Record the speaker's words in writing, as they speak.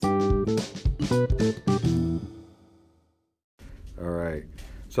All right.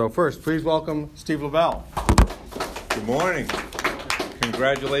 So first, please welcome Steve Lavelle. Good morning.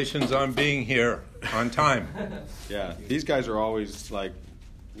 Congratulations on being here on time. Yeah, these guys are always like,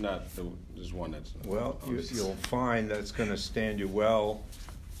 there's one that's... Well, you'll find that's going to stand you well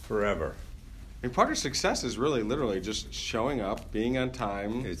forever. And part of success is really literally just showing up, being on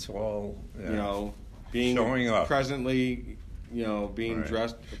time. It's all, being showing up. Presently, being Right.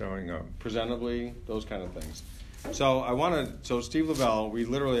 dressed, Showing up. presentably, those kind of things. So Steve Lavelle,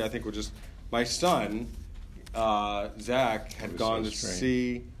 I think we're just, my son, Zach, had gone to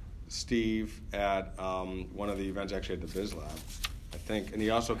see Steve at one of the events, actually at the Biz Lab, I think, and he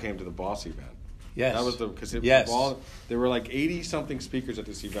also came to the Boss event. Yes. That was because there were like 80-something speakers at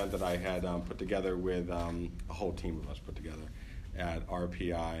this event that I had put together with a whole team of us put together at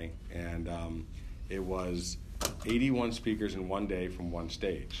RPI, and it was 81 speakers in one day from one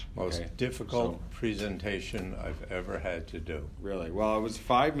stage. Most difficult presentation I've ever had to do. Really? Well, it was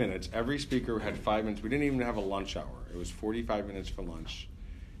 5 minutes. Every speaker had 5 minutes. We didn't even have a lunch hour. It was 45 minutes for lunch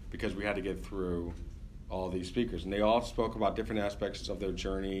because we had to get through all these speakers. And they all spoke about different aspects of their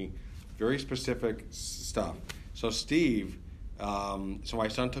journey, very specific stuff. So Steve, so my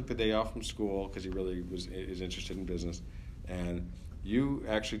son took the day off from school because he really is interested in business. And you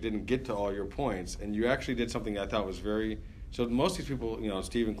actually didn't get to all your points, and you actually did something I thought was very... So most of these people,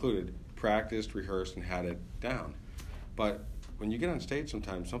 Steve included, practiced, rehearsed, and had it down. But when you get on stage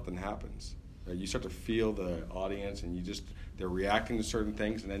sometimes, something happens. You start to feel the audience, and they're reacting to certain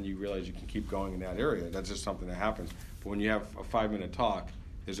things, and then you realize you can keep going in that area. That's just something that happens. But when you have a 5-minute talk,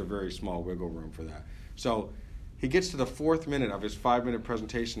 there's a very small wiggle room for that. So he gets to the 4th minute of his 5-minute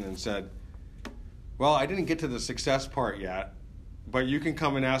presentation and said, well, I didn't get to the success part yet, but you can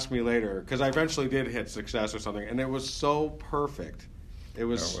come and ask me later, because I eventually did hit success or something, and it was so perfect.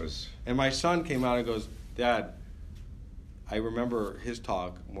 And my son came out and goes, Dad, I remember his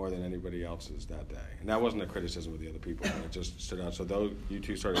talk more than anybody else's that day. And that wasn't a criticism of the other people. It just stood out. So those you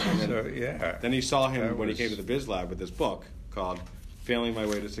two started. Then he saw him when he came to the Biz Lab with this book called Failing My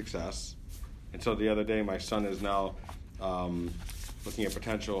Way to Success. And so the other day, my son is now looking at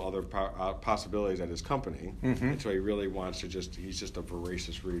potential other possibilities at his company. Mm-hmm. And so he really wants to he's just a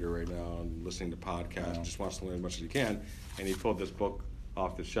voracious reader right now and listening to podcasts, and just wants to learn as much as he can. And he pulled this book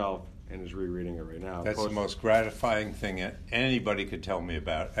off the shelf and is rereading it right now. That's the most gratifying thing anybody could tell me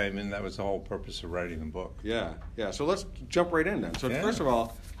about. I mean, that was the whole purpose of writing the book. Yeah. So let's jump right in then. So first of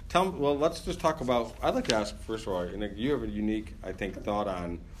all, let's just talk about, I'd like to ask, first of all, you have a unique, I think, thought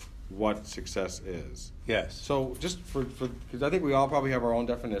on what success is. Yes. So just because I think we all probably have our own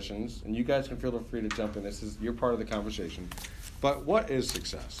definitions, and you guys can feel free to jump in. You're part of the conversation. But what is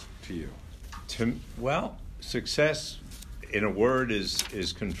success to you? Success, in a word,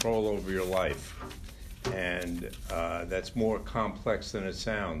 is control over your life. And that's more complex than it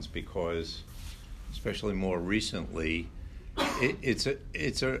sounds, because, especially more recently, it's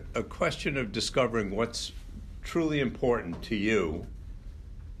a question of discovering what's truly important to you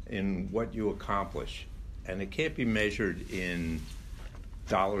in what you accomplish. And it can't be measured in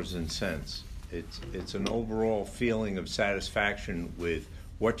dollars and cents. It's an overall feeling of satisfaction with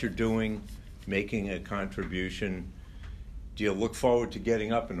what you're doing, making a contribution. Do you look forward to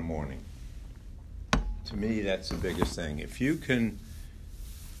getting up in the morning? To me, that's the biggest thing. If you can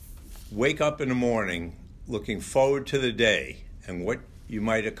wake up in the morning looking forward to the day and what you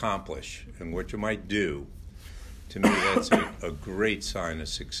might accomplish and what you might do, to me, that's a great sign of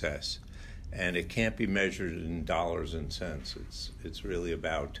success. And it can't be measured in dollars and cents. It's really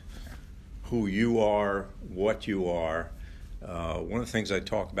about who you are, what you are. One of the things I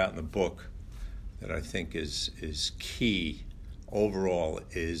talk about in the book that I think is key overall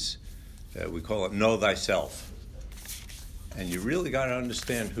is we call it know thyself. And you really got to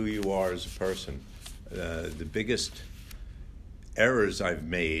understand who you are as a person. The biggest errors I've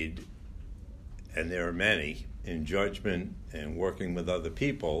made, and there are many, in judgment and working with other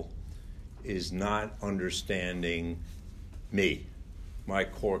people, is not understanding me, my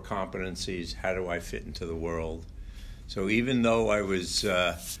core competencies, how do I fit into the world. So even though I was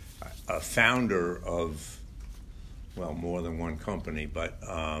a founder of, more than one company, but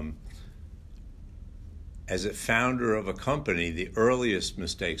as a founder of a company, the earliest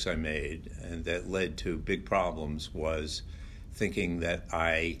mistakes I made, and that led to big problems, was thinking that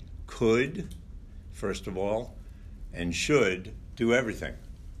I could, first of all, and should do everything.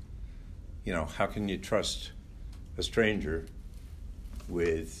 How can you trust a stranger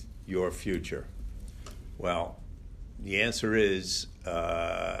with your future? Well, the answer is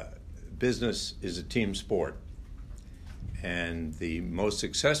business is a team sport. And the most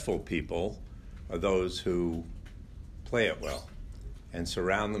successful people are those who play it well and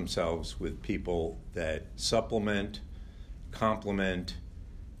surround themselves with people that supplement, complement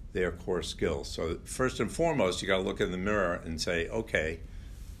their core skills. So first and foremost, you got to look in the mirror and say, okay,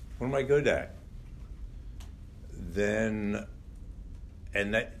 what am I good at? Then,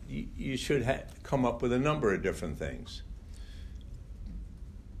 and that you should come up with a number of different things.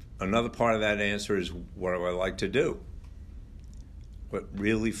 Another part of that answer is, what do I like to do? What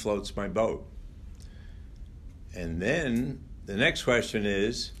really floats my boat? And then the next question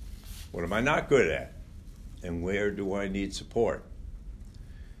is, what am I not good at? And where do I need support?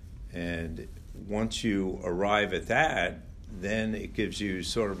 And once you arrive at that, then it gives you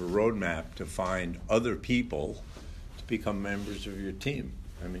sort of a roadmap to find other people to become members of your team.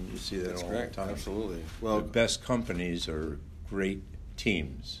 I mean, you see that That's all correct. the time. Absolutely. Well, the best companies are great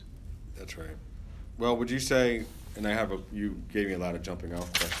teams. That's right. Well, would you say, and you gave me a lot of jumping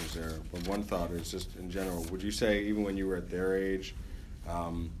off questions there, but one thought is just in general, would you say even when you were at their age,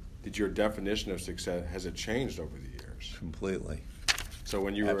 did your definition of success, has it changed over the years? Completely. So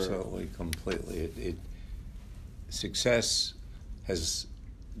when you Absolutely, completely. Success has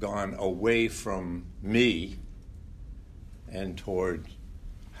gone away from me and toward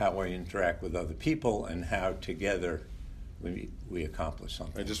how I interact with other people and how together we accomplish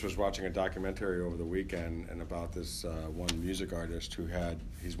something. I just was watching a documentary over the weekend and about this one music artist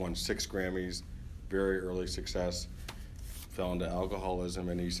he's won 6 Grammys, very early success, fell into alcoholism,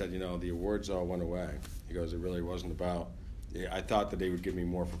 and he said, the awards all went away. He goes, it really wasn't about, I thought that they would give me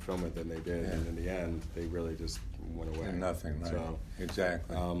more fulfillment than they did, and in the end, they really just went away. And nothing, right? So,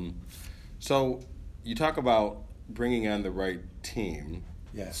 exactly. So you talk about bringing on the right team.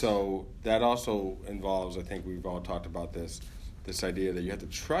 Yes. So that also involves, I think we've all talked about this idea that you have to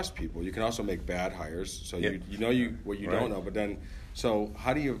trust people. You can also make bad hires. So you know what you don't know. But then, so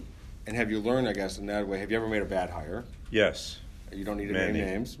how do you, and have you learned, I guess, in that way, have you ever made a bad hire? Yes. You don't need to name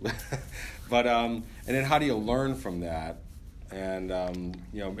names. But, and then how do you learn from that? And,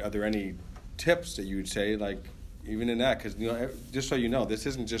 are there any tips that you would say, like, even in that? Because, just so you know, this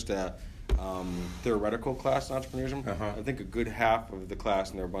isn't just a theoretical class in entrepreneurship. I think a good half of the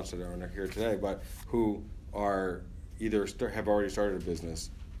class, and there are a bunch that aren't here today, but who are either have already started a business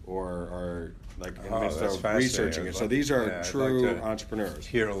or are like in the midst of researching it. So these are true entrepreneurs.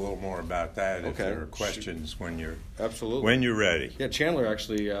 Hear a little more about that if there are questions when you're ready. Yeah, Chandler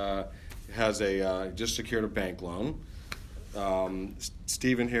actually has just secured a bank loan.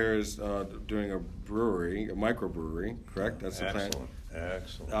 Stephen here is doing a microbrewery, correct? That's the plan.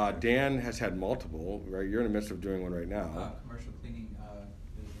 Excellent. Dan has had multiple, right? You're in the midst of doing one right now. Commercial cleaning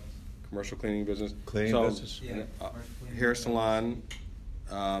business. Commercial cleaning business. Business? Yeah. Hair salon,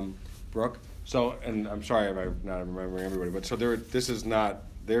 Brooke. So, and I'm sorry if I'm not remembering everybody, but so they're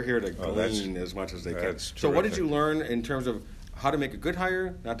here to glean as much as they can. So what did you learn in terms of how to make a good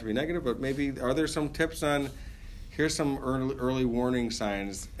hire? Not to be negative, but maybe are there some tips on, here's some early warning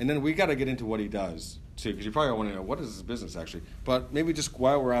signs, and then we got to get into what he does too, because you probably want to know what is his business actually. But maybe just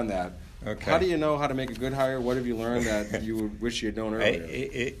while we're on that, how do you know how to make a good hire? What have you learned that you would wish you had known earlier?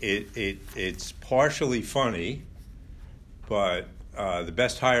 It's partially funny, but the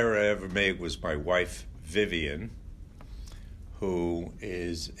best hire I ever made was my wife, Vivian, who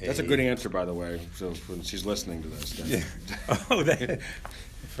is That's a good answer, by the way, so when she's listening to this. I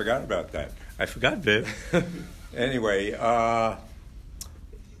forgot about that. I forgot, Viv. Anyway,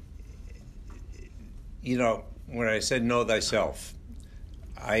 when I said know thyself,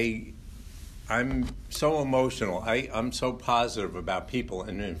 I'm so emotional. I'm so positive about people.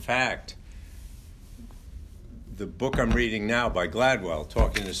 And in fact, the book I'm reading now by Gladwell,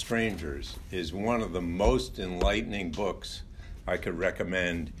 Talking to Strangers, is one of the most enlightening books I could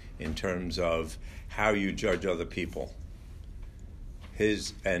recommend in terms of how you judge other people.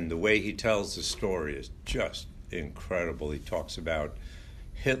 And the way he tells the story is just incredible. He talks about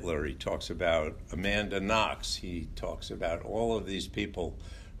Hitler, he talks about Amanda Knox, he talks about all of these people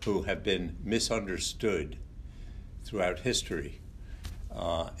who have been misunderstood throughout history.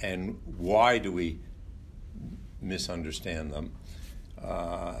 And why do we misunderstand them?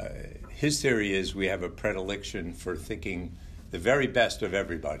 His theory is we have a predilection for thinking the very best of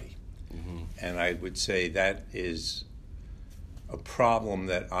everybody. Mm-hmm. And I would say that is a problem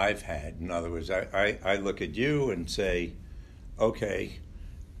that I've had. In other words, I look at you and say, okay,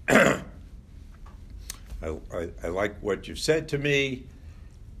 I like what you've said to me,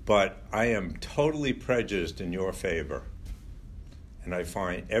 but I am totally prejudiced in your favor. And I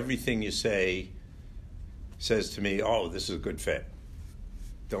find everything you say says to me, oh, this is a good fit.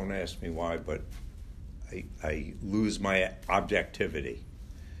 Don't ask me why, but I lose my objectivity.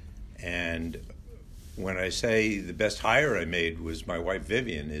 And when I say the best hire I made was my wife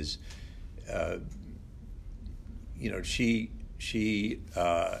Vivian, is, she.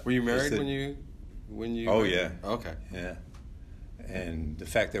 Were you is married the- when you? Oh yeah. Okay. Yeah. And the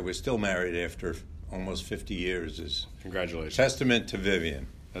fact that we're still married after almost 50 years is Congratulations. testament to Vivian.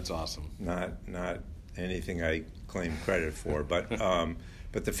 That's awesome. Not anything I claim credit for, but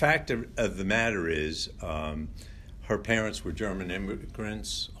the fact of the matter is, her parents were German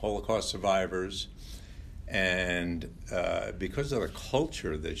immigrants, Holocaust survivors, and because of the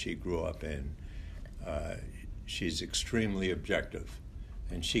culture that she grew up in, she's extremely objective,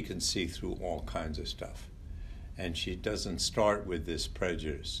 and she can see through all kinds of stuff. And she doesn't start with this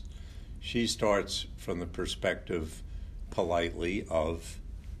prejudice. She starts from the perspective, politely, of,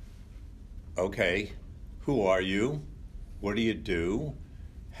 okay, who are you? What do you do?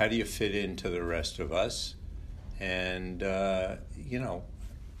 How do you fit into the rest of us? And, A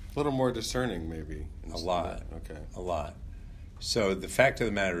little more discerning, maybe. a lot. Okay. A lot. So the fact of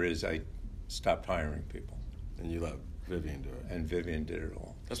the matter is I stopped hiring people. And you let Vivian do it. And Vivian did it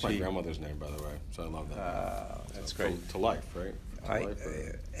all. That's my grandmother's name, by the way. So I love that. That's So, great. To life, right? To life,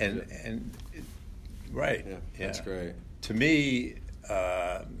 Right. Yeah, that's great. To me,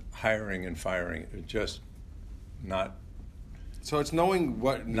 hiring and firing are just not So it's knowing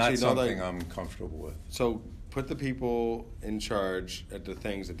what. not so you know something that- I'm comfortable with. So put the people in charge at the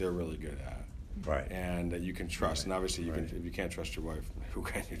things that they're really good at. Right. And that you can trust. Right. And obviously, you Right. can. If you can't trust your wife, who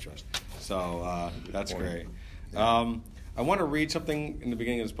can you trust? So that's point. great. Yeah. I want to read something in the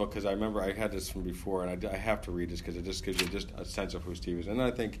beginning of this book because I remember I had this from before, and I have to read this because it just gives you just a sense of who Steve is. And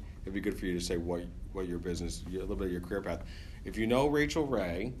I think it'd be good for you to say what your business, a little bit of your career path. If you know Rachel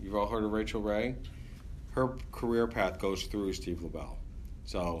Ray, you've all heard of Rachel Ray. Her career path goes through Steve LaBelle.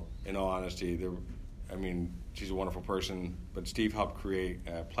 So, in all honesty, she's a wonderful person, but Steve helped create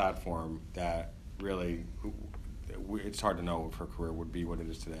a platform that really, it's hard to know if her career would be what it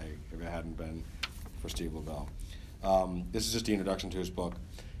is today if it hadn't been for Steve LaBelle. This is just the introduction to his book.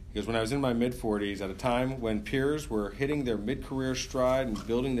 He goes, when I was in my mid-40s, at a time when peers were hitting their mid-career stride and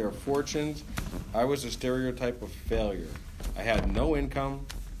building their fortunes, I was a stereotype of failure. I had no income,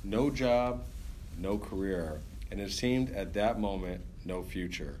 no job, no career, and it seemed at that moment no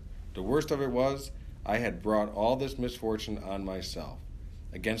future. The worst of it was, I had brought all this misfortune on myself.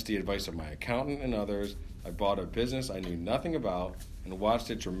 Against the advice of my accountant and others, I bought a business I knew nothing about and watched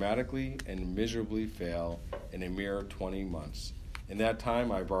it dramatically and miserably fail in a mere 20 months. In that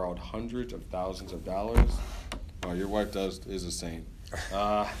time, I borrowed hundreds of thousands of dollars. Oh, your wife is a saint.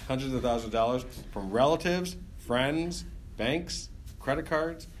 Hundreds of thousands of dollars from relatives, friends, banks, credit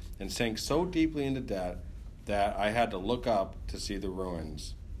cards, and sank so deeply into debt that I had to look up to see the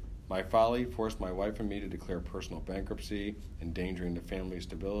ruins. My folly forced my wife and me to declare personal bankruptcy, endangering the family's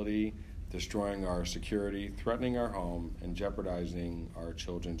stability, destroying our security, threatening our home, and jeopardizing our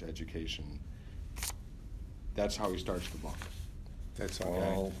children's education. That's how he starts the book. That's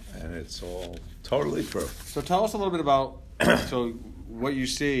all, and it's all totally true. So tell us a little bit about, so what you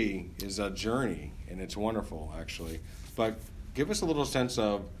see is a journey, and it's wonderful, actually. But give us a little sense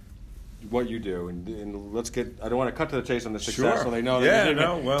of what you do, and let's get, I don't want to cut to the chase on the success, Sure. so they know Yeah, that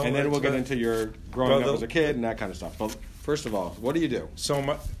no, well, and then we'll get into your growing up as a kid and that kind of stuff. But first of all, what do you do?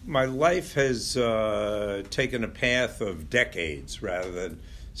 So my life has taken a path of decades rather than,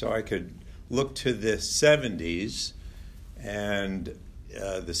 so I could look to the 70s, and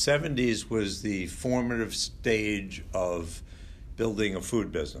the 70s was the formative stage of building a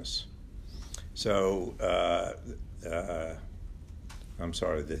food business. So, I'm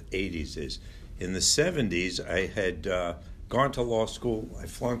sorry, the 80s is. In the 70s, I had gone to law school, I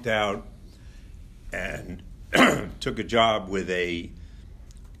flunked out, and took a job with a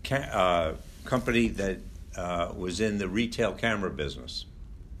company that was in the retail camera business.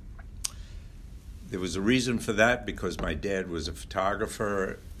 There was a reason for that because my dad was a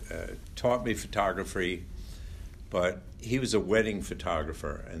photographer, taught me photography, but he was a wedding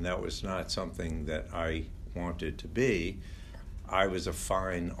photographer, and that was not something that I wanted to be. I was a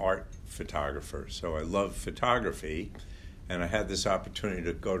fine art photographer, so I loved photography, and I had this opportunity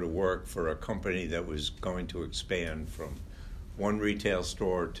to go to work for a company that was going to expand from one retail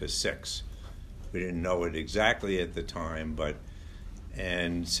store to 6. We didn't know it exactly at the time,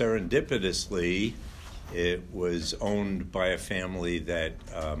 and serendipitously, it was owned by a family that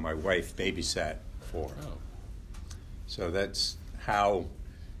my wife babysat for. Oh. So that's how,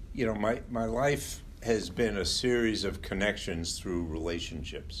 my life has been a series of connections through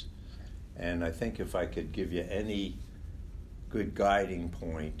relationships. And I think if I could give you any good guiding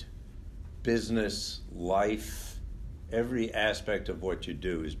point, business, life, every aspect of what you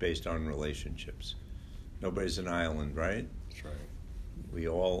do is based on relationships. Nobody's an island, right? That's right. We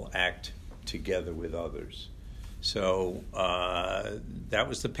all act together with others. So that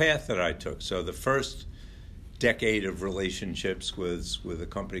was the path that I took. So the first decade of relationships was with a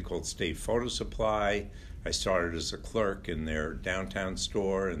company called State Photo Supply. I started as a clerk in their downtown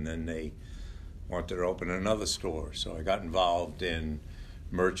store, and then they wanted to open another store. So I got involved in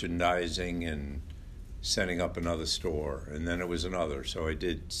merchandising and setting up another store, and then it was another. So I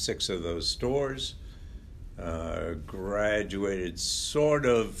did 6 of those stores, graduated sort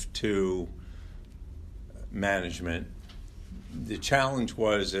of to management. The challenge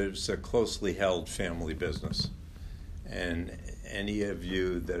was it was a closely held family business, and any of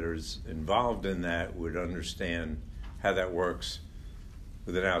you that are involved in that would understand how that works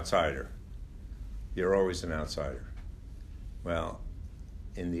with an outsider. You're always an outsider. Well,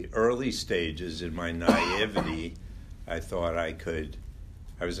 in the early stages, in my naivety, I thought I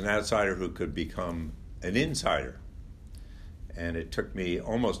was an outsider who could become an insider. And it took me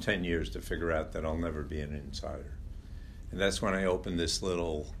almost 10 years to figure out that I'll never be an insider. And that's when I opened this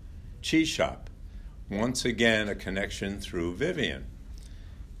little cheese shop. Once again, a connection through Vivian.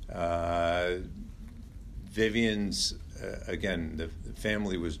 Vivian's, again, the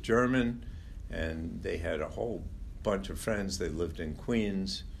family was German, and they had a whole bunch of friends. They lived in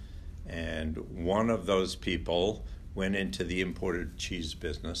Queens, and one of those people went into the imported cheese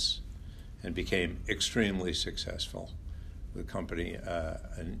business and became extremely successful. The company, a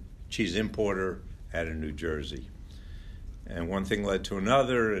cheese importer out of New Jersey. And one thing led to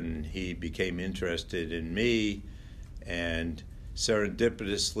another, and he became interested in me, and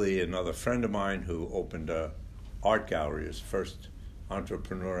serendipitously another friend of mine who opened a art gallery, his first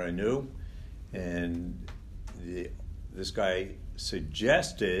entrepreneur I knew, and this guy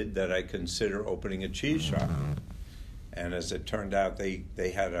suggested that I consider opening a cheese shop. And as it turned out, they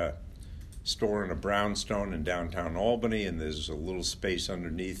had a store in a brownstone in downtown Albany, and there's a little space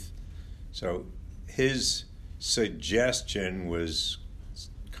underneath. So his suggestion was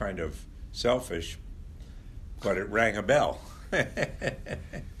kind of selfish, but it rang a bell.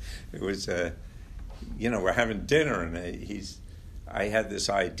 It was, we're having dinner, and I had this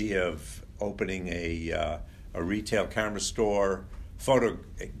idea of opening a retail camera store, photo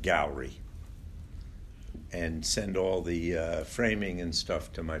gallery, and send all the framing and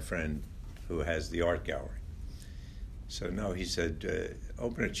stuff to my friend who has the art gallery. So no, he said,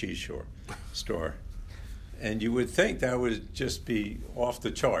 open a cheese store. And you would think that would just be off the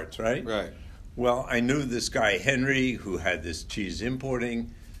charts, right? Right. Well, I knew this guy, Henry, who had this cheese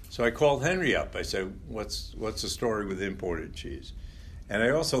importing. So I called Henry up. I said, what's the story with imported cheese? And I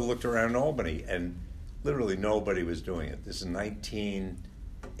also looked around Albany, and literally nobody was doing it. This is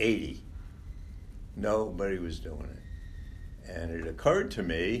 1980. Nobody was doing it. And it occurred to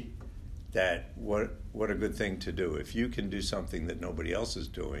me that what a good thing to do. If you can do something that nobody else is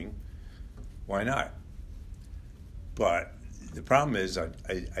doing, why not? But the problem is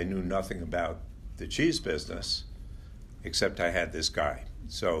I knew nothing about the cheese business except I had this guy.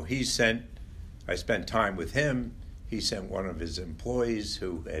 So I spent time with him. He sent one of his employees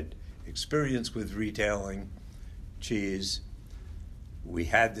who had experience with retailing cheese. We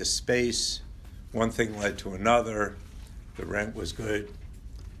had this space. One thing led to another. The rent was good.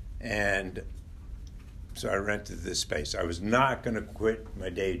 And so I rented this space. I was not going to quit my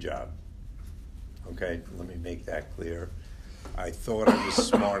day job. Okay, let me make that clear. I thought I was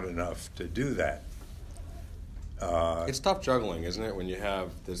smart enough to do that. It's tough juggling, isn't it, when you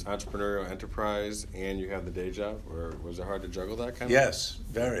have this entrepreneurial enterprise and you have the day job? Or was it hard to juggle that kind of? Yes,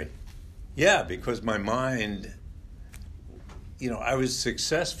 very. Yeah, because my mind, I was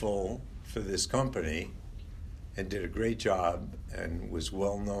successful for this company and did a great job and was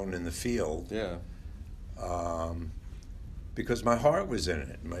well known in the field. Yeah. Because my heart was in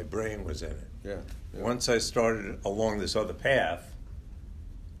it, my brain was in it. Yeah. Once I started along this other path,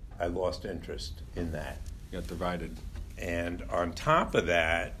 I lost interest in that. You got divided. And on top of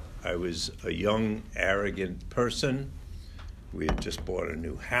that, I was a young, arrogant person. We had just bought a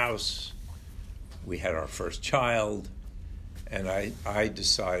new house. We had our first child. And I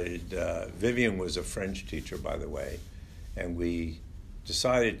decided, Vivian was a French teacher, by the way, and we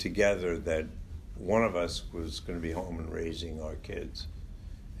decided together that one of us was going to be home and raising our kids.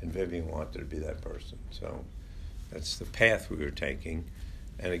 And Vivian wanted to be that person. So that's the path we were taking.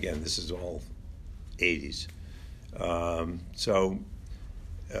 And again, this is all 80s.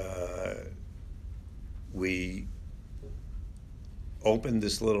 We opened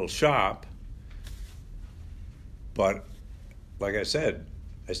this little shop, but like I said,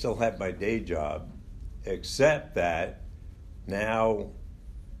 I still had my day job, except that now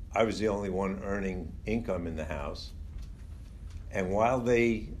I was the only one earning income in the house. And while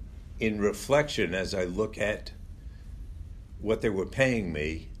they, in reflection, as I look at what they were paying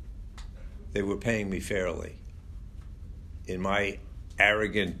me, they were paying me fairly. In my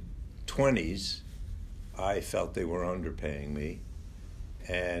arrogant 20s, I felt they were underpaying me,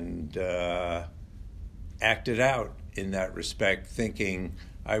 and acted out in that respect, thinking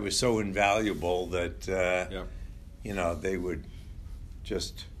I was so invaluable that they would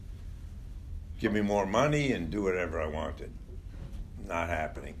just give me more money and do whatever I wanted. Not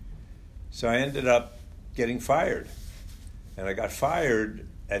happening. So I ended up getting fired, and I got fired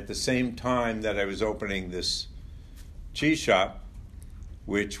at the same time that I was opening this cheese shop,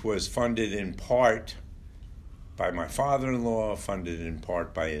 which was funded in part by my father-in-law, funded in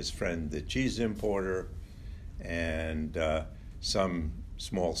part by his friend, the cheese importer, and some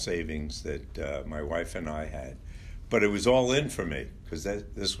small savings that my wife and I had. But it was all in for me, because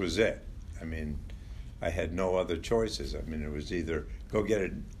this was it. I mean, I had no other choices. I mean, it was either go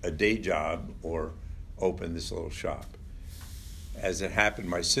get a day job or open this little shop. As it happened,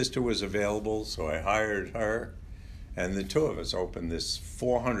 my sister was available, so I hired her, and the two of us opened this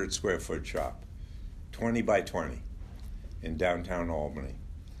 400 square foot shop, 20 by 20, in downtown Albany.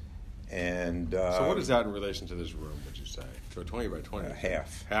 And so what is that in relation to this room, would you say? So 20 by 20?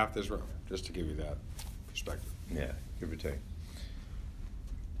 Half. Half this room, just to give you that perspective. Yeah, give or take.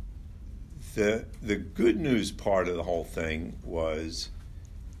 The good news part of the whole thing was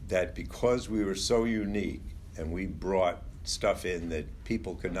that because we were so unique and we brought stuff in that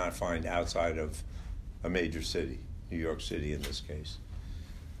people could not find outside of a major city, New York City in this case,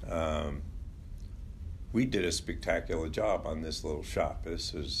 we did a spectacular job on this little shop.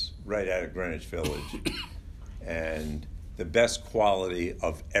 This was right out of Greenwich Village, and the best quality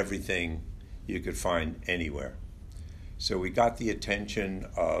of everything you could find anywhere. So we got the attention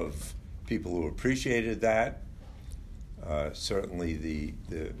of people who appreciated that, certainly the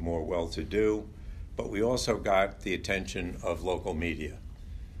more well-to-do, but we also got the attention of local media.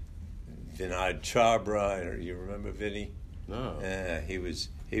 Vinod Chhabra, you remember Vinny? No. He was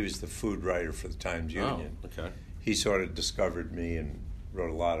the food writer for the Times Union. Oh, okay. He sort of discovered me and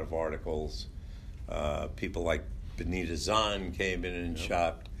wrote a lot of articles. People like Benita Zahn came in and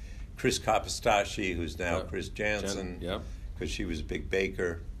shopped. Chris Kapistashi, who's now Chris Jansen, because she was a big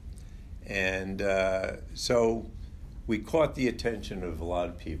baker. And so we caught the attention of a lot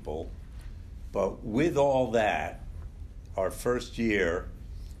of people. But with all that, our first year,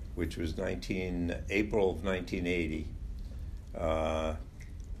 which was April of 1980,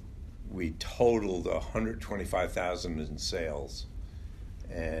 we totaled $125,000 in sales.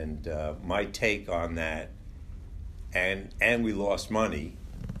 And my take on that, and we lost money,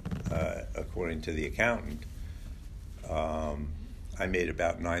 according to the accountant. I made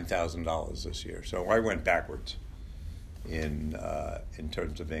about $9,000 this year, so I went backwards in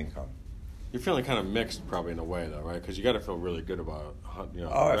terms of income. You're feeling kind of mixed, probably in a way, though, right? Because you got to feel really good about,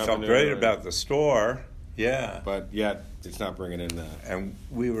 I felt great about the store, yeah. But yet, it's not bringing in that. And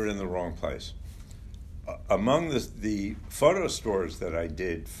we were in the wrong place. Among the photo stores that I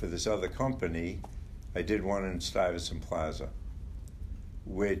did for this other company, I did one in Stuyvesant Plaza,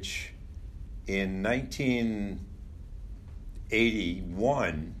 which in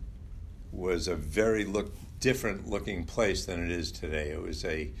 1981 was a very different looking place than it is today. It was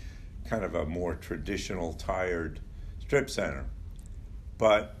a kind of a more traditional tired strip center.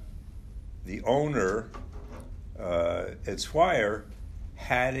 But the owner, Ed Swire,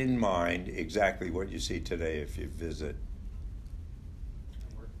 had in mind exactly what you see today if you visit. I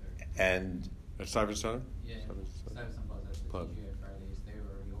worked there. And At Stuyvesant Center? Yeah, Stuyvesant Plaza, that's the Pub. TGI Fridays. They were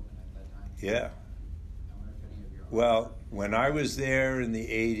already open at that time. yeah. I wonder if any of your Well, when I was there in the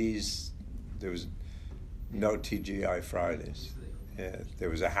 80s, there was no TGI Fridays. Yeah, there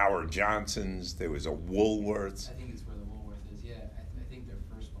was a Howard Johnson's, there was a Woolworth's. I think it's where the Woolworth is. Yeah, I think their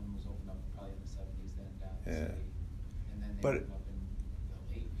first one was opened up probably in the 70s, then down in the Yeah. city, and then they But- opened up in the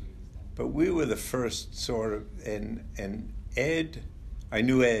late 80s. Then. But we were the first sort of, and Ed, I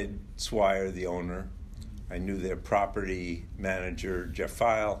knew Ed Swire, the owner. I knew their property manager, Jeff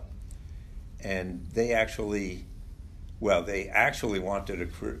File, and they actually wanted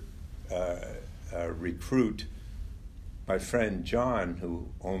to recruit my friend John, who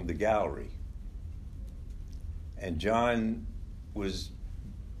owned the gallery. And John was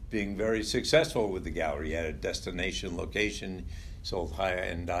being very successful with the gallery. He had a destination location, sold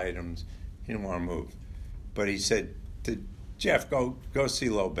high-end items. He didn't want to move. But he said to Jeff, go see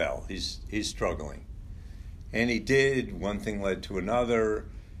Lobel. He's struggling. And he did. One thing led to another.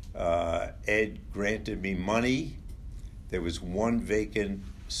 Ed granted me money. There was one vacant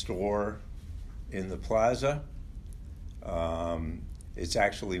store in the plaza. It's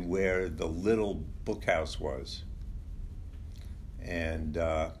actually where the little book house was. And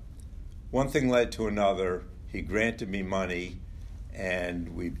one thing led to another. He granted me money,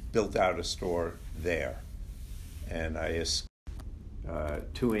 and we built out a store there. And I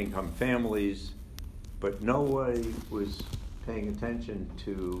two-income families, but nobody was paying attention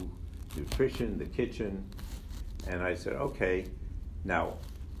to nutrition, the kitchen. And I said, okay, now,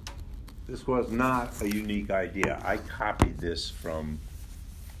 this was not a unique idea. I copied this from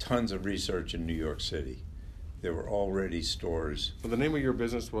tons of research in New York City. There were already stores. So the name of your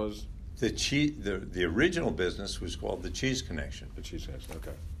business was? The original business was called the Cheese Connection. The Cheese Connection,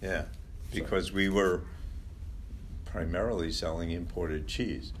 okay. Yeah, because we were primarily selling imported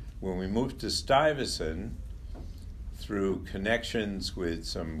cheese. When we moved to Stuyvesant, through connections with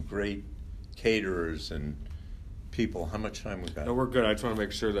some great caterers and people, how much time we got? No, we're good. I just want to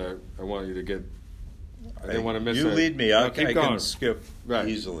make sure that I want you to get. I didn't want to miss it. You lead me. I keep going. can skip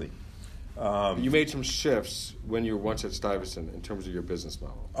easily. You made some shifts when you were once at Stuyvesant in terms of your business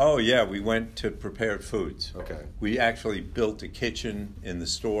model. Oh, yeah. We went to prepared foods. Okay. We actually built a kitchen in the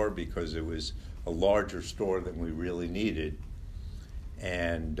store because it was a larger store than we really needed.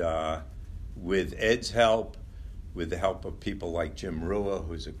 And with Ed's help, with the help of people like Jim Rua,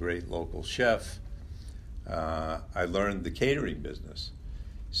 who's a great local chef, I learned the catering business.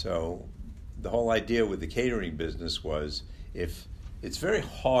 So the whole idea with the catering business was, if it's very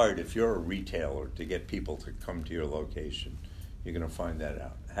hard if you're a retailer to get people to come to your location. You're going to find that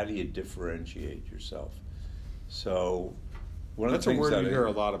out. How do you differentiate yourself? So one of That's the a things word that we hear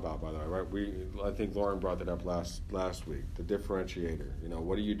a lot about, by the way, right? I think Lauren brought that up last week. The differentiator. You know,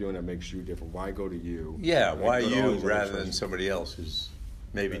 what are you doing that makes you different? Why go to you? Yeah, why go to all you these other rather than choices? somebody else who's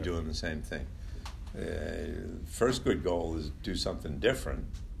maybe Right. doing the same thing? First good goal is do something different,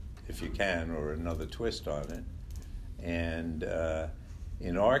 if you can, or another twist on it. And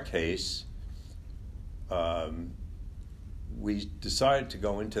in our case, we decided to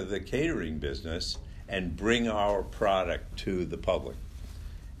go into the catering business and bring our product to the public.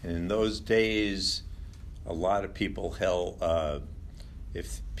 And in those days, a lot of people held,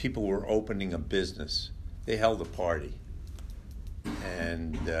 if people were opening a business, they held a party.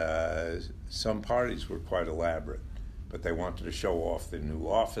 And some parties were quite elaborate, but they wanted to show off their new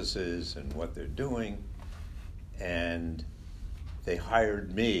offices and what they're doing. And they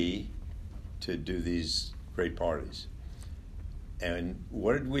hired me to do these great parties. And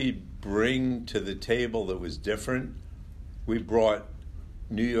what did we bring to the table that was different? We brought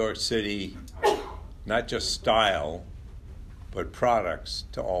New York City, not just style, but products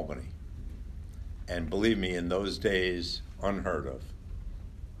to Albany. And believe me, in those days, unheard of.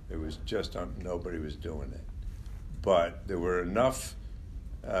 It was just, nobody was doing it. But there were enough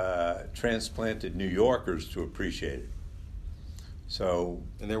transplanted New Yorkers to appreciate it. So,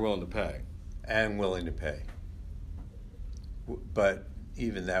 And they're willing to pay. and willing to pay. But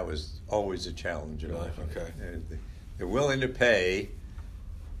even that was always a challenge in Really? life. Okay. They're willing to pay,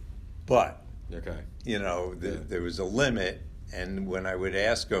 but Okay. you know, Yeah. there was a limit. And when I would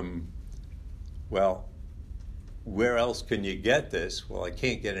ask them, well, where else can you get this? Well, I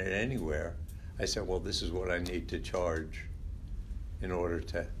can't get it anywhere. I said, well, this is what I need to charge in order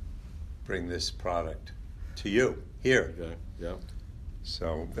to bring this product to you here. Okay. Yeah.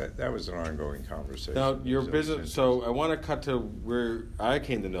 So that was an ongoing conversation. Now, your It was business, so I want to cut to where I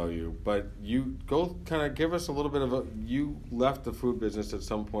came to know you, but you go kind of give us a little bit of you left the food business at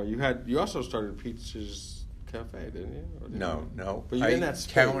some point. You also started Peaches Cafe, didn't you? Or didn't No, you? no. But you're in that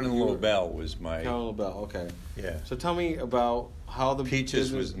space. Cowan and You were- Lobel was my, Cowan and Lobel, okay. yeah. So tell me about how the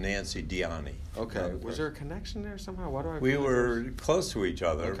Peaches business, was Nancy Diani. okay. Another Was person. there a connection there somehow? Why do I We feel like were close to each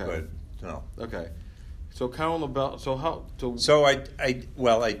other, Okay. but no. okay. So Cowan and Lobel, So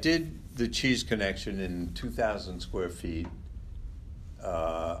I did the Cheese Connection in 2,000 square feet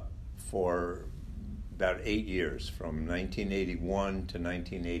for about 8 years, from 1981 to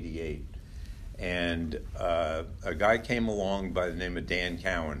 1988. And a guy came along by the name of Dan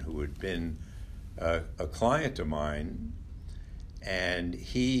Cowan, who had been a client of mine, and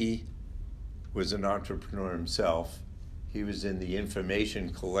he was an entrepreneur himself. He was in the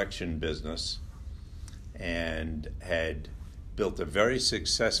information collection business and had built a very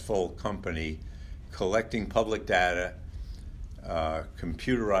successful company collecting public data,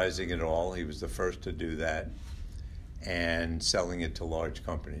 computerizing it all. He was the first to do that, and selling it to large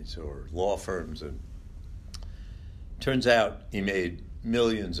companies or law firms. And turns out he made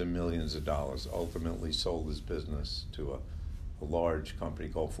millions and millions of dollars, ultimately sold his business to a large company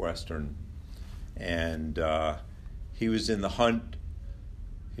called Western. And he was in the hunt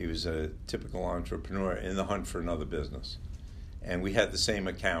He was a typical entrepreneur in the hunt for another business. And we had the same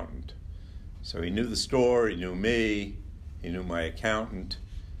accountant. So he knew the store, he knew me, he knew my accountant,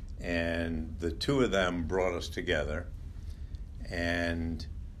 and the two of them brought us together. And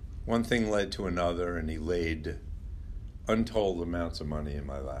one thing led to another, and he laid untold amounts of money in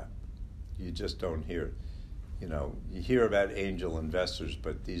my lap. You just don't hear it. You know, you hear about angel investors,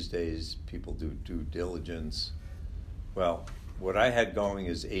 but these days people do due diligence. Well, what I had going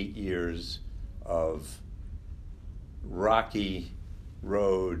is 8 years of rocky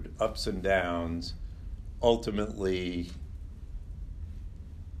road, ups and downs, ultimately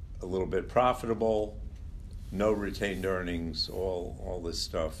a little bit profitable, no retained earnings, all this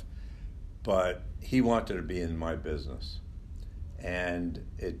stuff. But he wanted to be in my business. And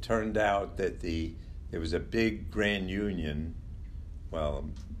it turned out that there was a big Grand Union,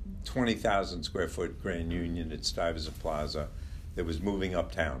 20,000 square foot Grand Union at Stuyvesant Plaza that was moving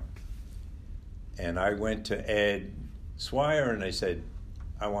uptown. And I went to Ed Swire and I said,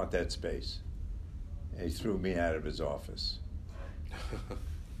 I want that space. And he threw me out of his office.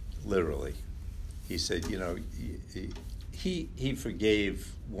 Literally. He said, you know, he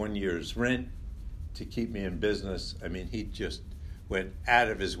forgave 1 year's rent to keep me in business. I mean, he just went out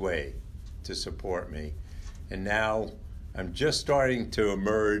of his way to support me. And now I'm just starting to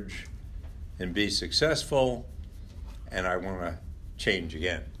emerge and be successful, and I want to change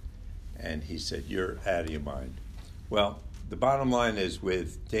again. And he said, you're out of your mind. Well, the bottom line is,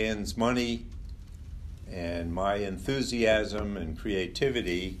 with Dan's money and my enthusiasm and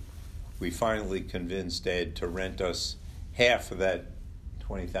creativity, we finally convinced Ed to rent us half of that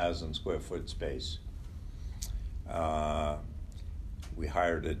 20,000 square foot space. We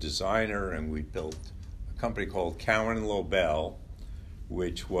hired a designer and we built a company called Cowan & Lobel,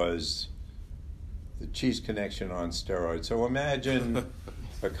 which was the Cheese Connection on steroids. So imagine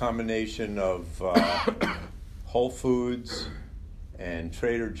a combination of Whole Foods and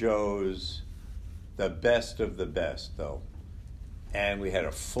Trader Joe's, the best of the best, though. And we had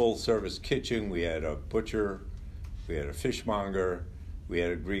a full-service kitchen, we had a butcher, we had a fishmonger, we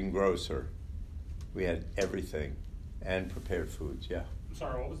had a greengrocer. We had everything, and prepared foods, yeah. I'm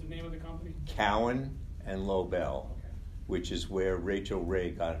sorry, what was the name of the company? Cowan & Lobel, Okay. which is where Rachel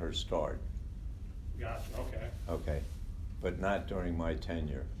Ray got her start. Gotcha, okay. Okay, but not during my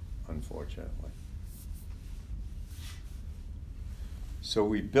tenure, unfortunately. So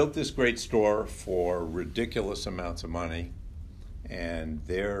we built this great store for ridiculous amounts of money, and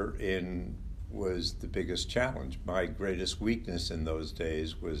therein was the biggest challenge. My greatest weakness in those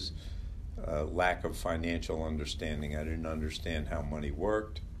days was lack of financial understanding. I didn't understand how money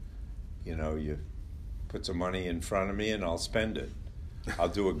worked. You know, you put some money in front of me and I'll spend it. I'll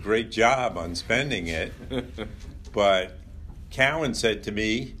do a great job on spending it, but Cowan said to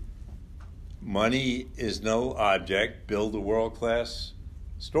me, money is no object, build a world-class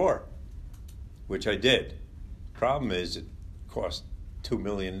store, which I did. Problem is, it cost $2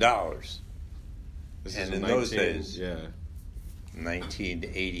 million. This And is in those days, yeah.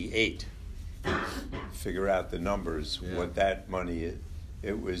 1988, figure out the numbers, Yeah. what that money is.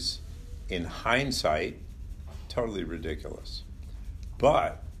 It was, in hindsight, totally ridiculous.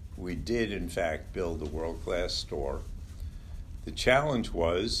 But we did, in fact, build a world-class store. The challenge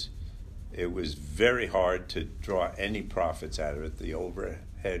was, it was very hard to draw any profits out of it. The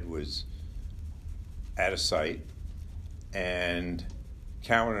overhead was out of sight. And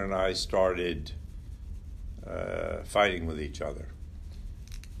Cowan and I started fighting with each other.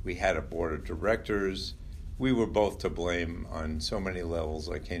 We had a board of directors. We were both to blame on so many levels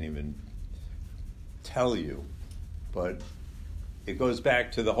I can't even tell you. But it goes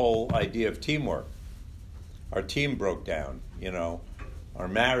back to the whole idea of teamwork. Our team broke down, you know. Our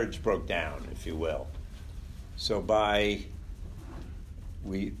marriage broke down, if you will. So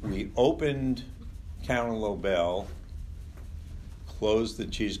we opened Cowan & Lobel, closed the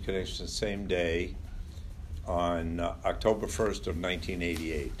Cheese Connection the same day on October 1st of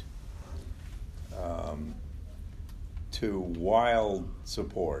 1988. To wild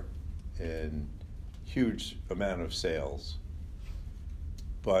support and huge amount of sales.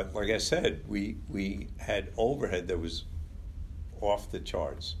 But like I said, we had overhead that was off the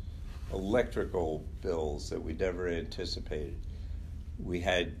charts. Electrical bills that we never anticipated. We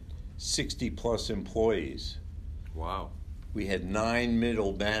had 60 plus employees. Wow. We had 9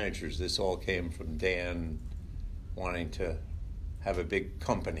 middle managers. This all came from Dan wanting to have a big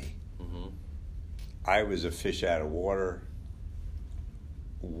company. Mm-hmm. I was a fish out of water.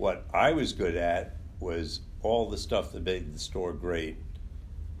 What I was good at was all the stuff that made the store great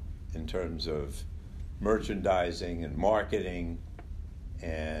in terms of merchandising and marketing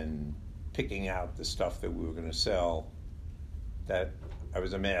and picking out the stuff that we were going to sell. That I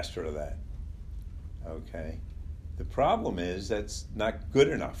was a master of that. Okay. The problem is that's not good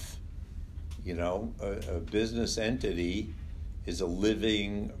enough. You know, a business entity is a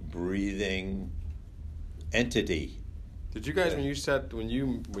living, breathing entity. Did you guys, when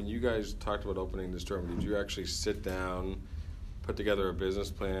you guys talked about opening the store, did you actually sit down, put together a business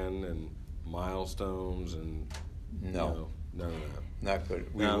plan and milestones and? No. No. Not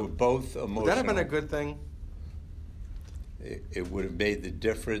good. We Now, were both emotional. Would that have been a good thing? It would have made the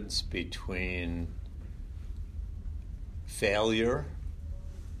difference between failure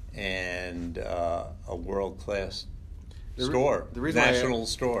and a world-class store, the reason why I- national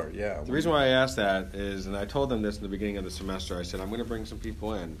store. Yeah. The reason why I asked that is, and I told them this in the beginning of the semester, I said, I'm going to bring some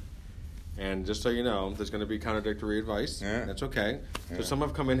people in. And just so you know, there's going to be contradictory advice. Yeah. That's okay. Yeah. So some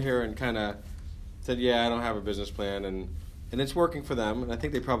have come in here and kind of said, yeah, I don't have a business plan. And it's working for them. And I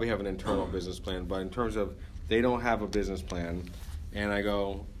think they probably have an internal business plan. But in terms of they don't have a business plan, and I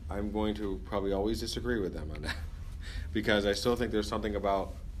go, I'm going to probably always disagree with them on that. Because I still think there's something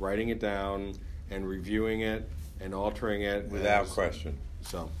about writing it down and reviewing it and altering it. Without question.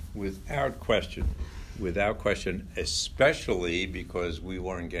 So. Without question, especially because we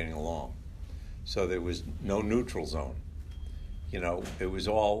weren't getting along. So there was no neutral zone. You know, it was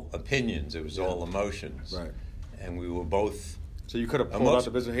all opinions, it was all emotions. Right. And we were both. So you could have pulled out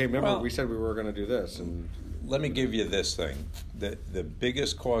the business. Hey, remember we said we were going to do this. And let me give you this thing. The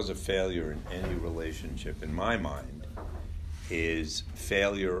biggest cause of failure in any relationship, in my mind, is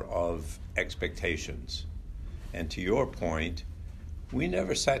failure of expectations. And to your point, we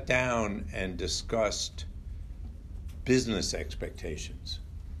never sat down and discussed business expectations.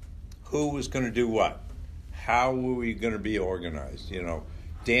 Who was going to do what? How were we going to be organized? You know,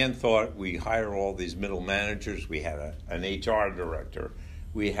 Dan thought we hire all these middle managers. We had an HR director.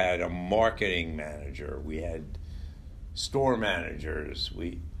 We had a marketing manager. We had store managers.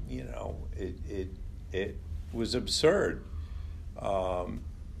 It was absurd.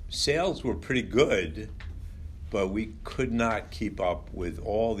 Sales were pretty good, but we could not keep up with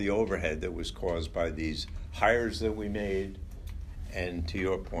all the overhead that was caused by these hires that we made, and to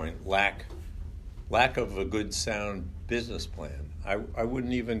your point, lack of a good sound business plan. I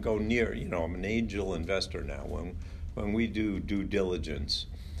wouldn't even go near, I'm an angel investor now. When we do due diligence,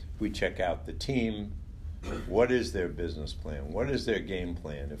 we check out the team. What is their business plan? What is their game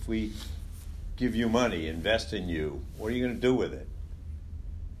plan? If we give you money, invest in you, what are you going to do with it?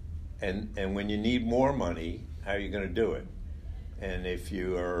 And when you need more money, how are you going to do it? And if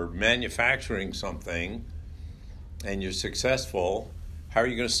you are manufacturing something and you're successful, how are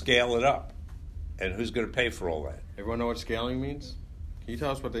you going to scale it up? And who's going to pay for all that? everyone know what scaling means? Can you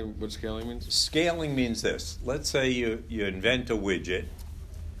tell us what scaling means? Scaling means this. Let's say you invent a widget,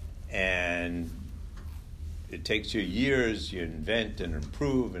 and it takes you years. You invent and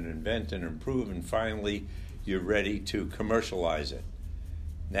improve and invent and improve, and finally you're ready to commercialize it.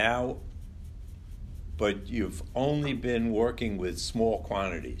 Now, but you've only been working with small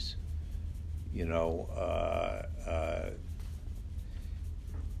quantities.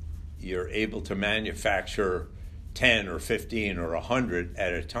 You're able to manufacture 10 or 15 or 100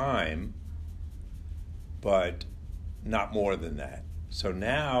 at a time, but not more than that. So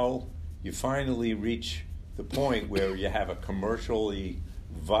now you finally reach the point where you have a commercially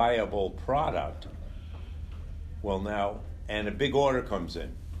viable product. Well, now, and a big order comes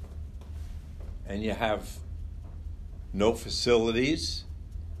in, and you have no facilities.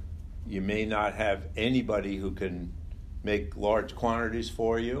 You may not have anybody who can make large quantities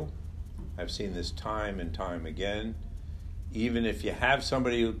for you. I've seen this time and time again. Even if you have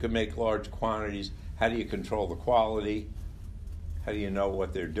somebody who can make large quantities, how do you control the quality? How do you know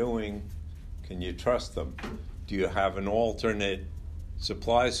what they're doing? Can you trust them? Do you have an alternate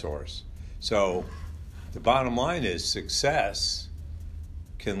supply source? So the bottom line is success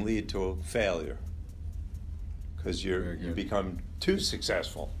can lead to a failure because you become too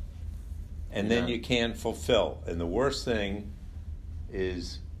successful. And then you can't fulfill. And the worst thing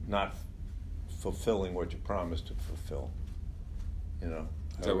is not fulfilling what you promised to fulfill. Is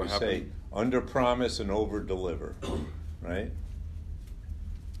that what I say under promise and over deliver, right?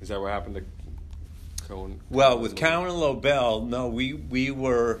 Is that what happened to Cohen? Well, with Cowan and Lobel, no, we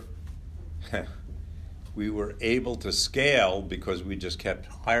were we were able to scale because we just kept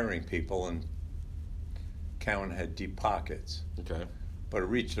hiring people, and Cowan had deep pockets. Okay. But it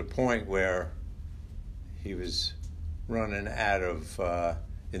reached a point where he was running out of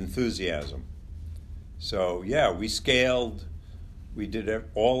enthusiasm. So, yeah, we scaled. We did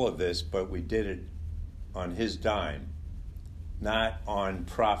all of this, but we did it on his dime. not on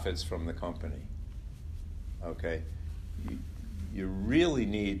profits from the company. Okay? You really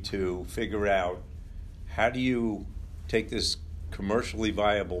need to figure out, how do you take this commercially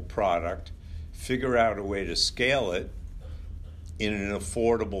viable product, figure out a way to scale it in an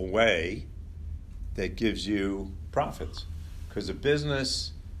affordable way that gives you profits. Because a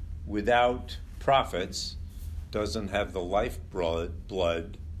business without profits doesn't have the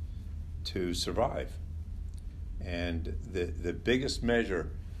lifeblood to survive. And the biggest measure,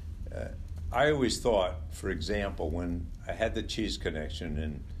 I always thought, for example, when I had the Cheese Connection,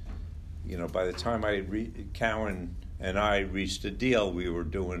 and by the time Cowan and I reached a deal, we were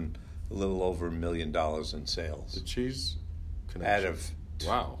doing a little over $1 million in sales. The Cheese Connection. Out of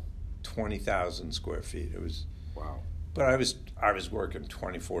wow, 20,000 square feet. It was wow. But I was working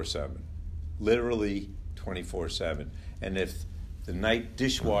 24/7, literally 24/7. And if the night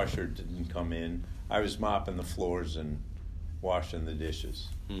dishwasher didn't come in, I was mopping the floors and washing the dishes.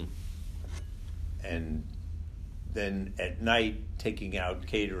 And then at night taking out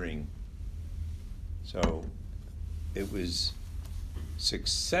catering. So it was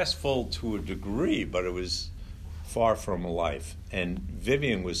successful to a degree, but it was far from a life. And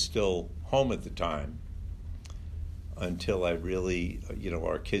Vivian was still home at the time until I really,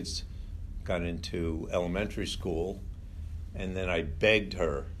 our kids got into elementary school, and then I begged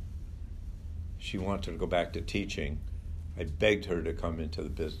her. She wanted to go back to teaching. I begged her to come into the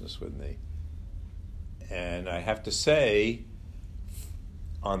business with me. And I have to say,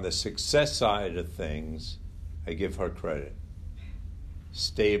 on the success side of things, I give her credit.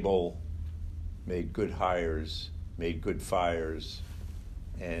 Stable, made good hires, made good fires,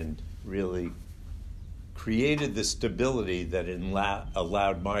 and really created the stability that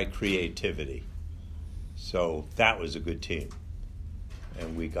allowed my creativity. So that was a good team,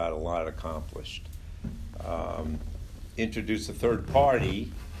 and we got a lot accomplished. Introduce a third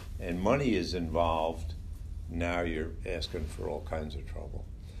party, and money is involved. Now you're asking for all kinds of trouble.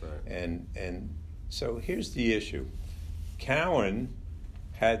 Right. And so here's the issue. Cowan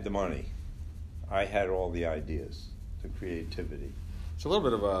had the money. I had all the ideas, the creativity. It's a little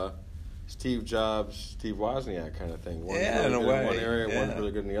bit of a Steve Jobs, Steve Wozniak kind of thing. One's Yeah, really in a good way. one area, Yeah. one's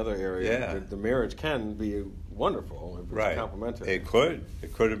really good in the other area. Yeah. The marriage can be wonderful if it's Right. complementary. It could.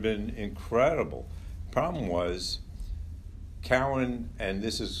 It could have been incredible. Problem was, Cowan, and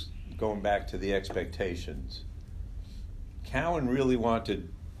this is going back to the expectations, Cowan really wanted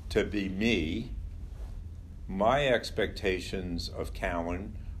to be me. My expectations of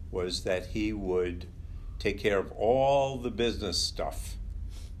Cowan was that he would take care of all the business stuff,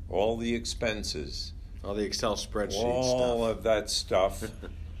 all the expenses, All the Excel spreadsheet all stuff. of that stuff,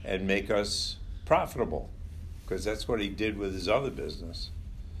 and make us profitable, because that's what he did with his other business.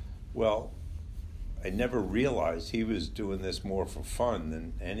 Well, I never realized he was doing this more for fun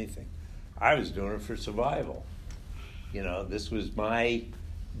than anything. I was doing it for survival. This was my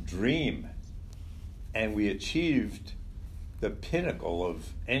dream. And we achieved the pinnacle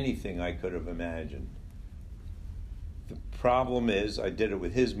of anything I could have imagined. The problem is, I did it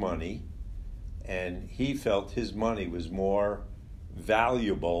with his money, and he felt his money was more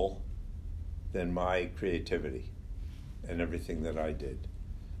valuable than my creativity and everything that I did.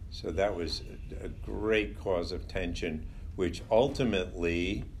 So that was a great cause of tension, which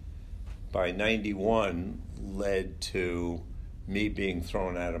ultimately, by 91, led to me being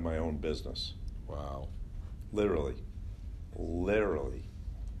thrown out of my own business. Wow. Literally.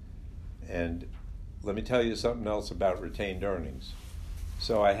 And let me tell you something else about retained earnings.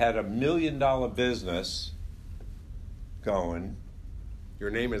 So I had $1 million business going.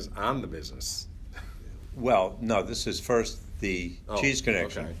 Your name is on the business. Well, no, this is first the Cheese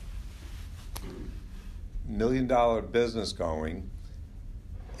Connection. Okay. $1 million business going,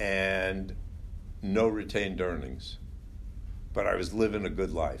 and no retained earnings. But I was living a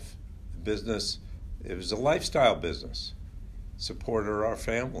good life. The business, it was a lifestyle business. Supported our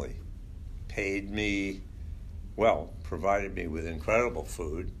family. Paid me, provided me with incredible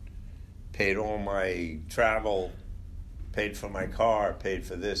food. Paid all my travel. Paid for my car. Paid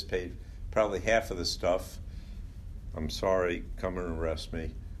for this. Paid probably half of the stuff. I'm sorry, come and arrest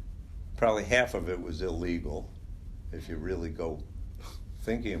me. Probably half of it was illegal, if you really go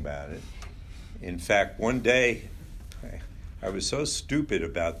thinking about it. In fact, one day, I was so stupid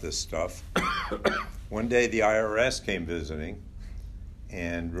about this stuff. One day the IRS came visiting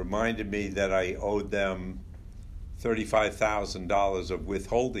and reminded me that I owed them $35,000 of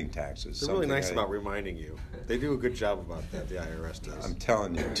withholding taxes. They're really nice about reminding you. They do a good job about that, the IRS does. I'm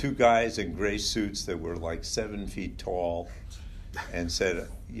telling you, two guys in gray suits that were like 7 feet tall and said,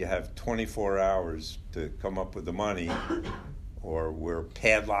 you have 24 hours to come up with the money or we're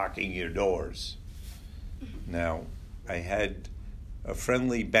padlocking your doors. Now, I had a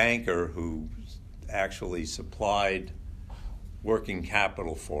friendly banker who actually supplied working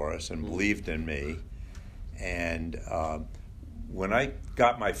capital for us and believed in me. And when I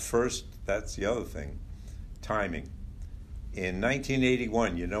got my first, that's the other thing, timing. In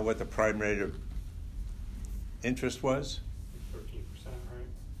 1981, you know what the prime rate of interest was? 13%, right?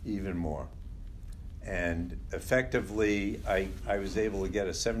 Even more. And effectively, I was able to get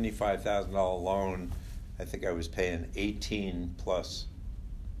a $75,000 loan. I think I was paying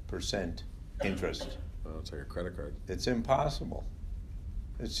 18+% interest. Oh, it's like a credit card. It's impossible.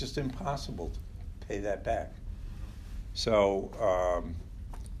 It's just impossible to pay that back. So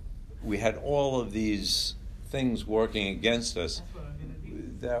we had all of these things working against us.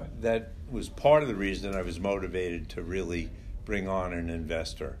 That was part of the reason I was motivated to really bring on an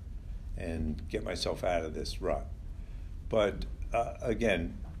investor and get myself out of this rut. But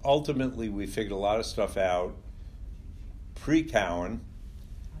again, ultimately we figured a lot of stuff out pre-Cowan,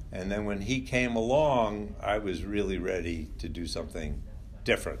 and then when he came along, I was really ready to do something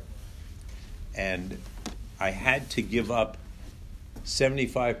different. And I had to give up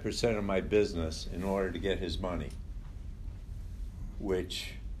 75% of my business in order to get his money,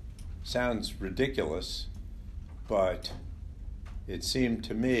 which sounds ridiculous, but it seemed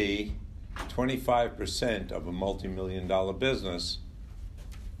to me 25% of a multi-million-dollar business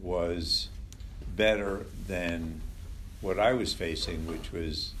was better than what I was facing, which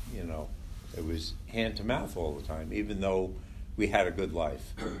was, it was hand to mouth all the time, even though we had a good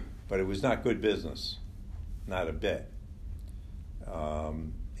life. But it was not good business, not a bit.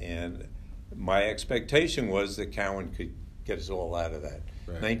 And my expectation was that Cowan could get us all out of that.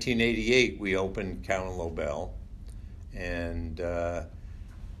 Right. 1988, we opened Cowan Lobel, and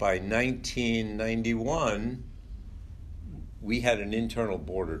by 1991, we had an internal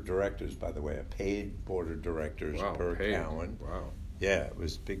board of directors, by the way, a paid board of directors per paid. Cowan. Wow. Yeah, it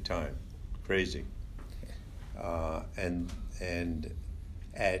was big time, crazy. And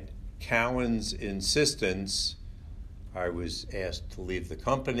at Cowan's insistence, I was asked to leave the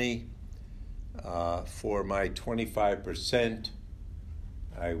company. For my 25%,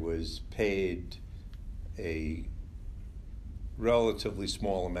 I was paid a relatively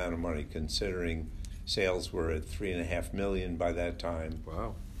small amount of money, considering sales were at $3.5 million by that time.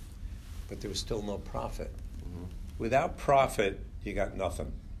 Wow. But there was still no profit. Mm-hmm. Without profit, you got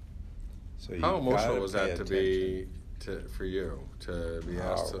nothing. So How emotional gotta was pay that for you to be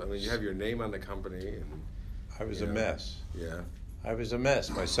asked to? I mean, you have your name on the company, and I was a mess. Yeah. I was a mess.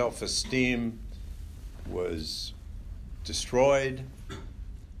 My self-esteem was destroyed.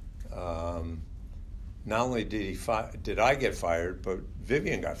 Not only did I get fired, but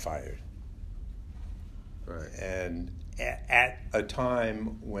Vivian got fired. Right. And at a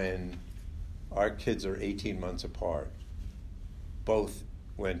time when our kids are 18 months apart, both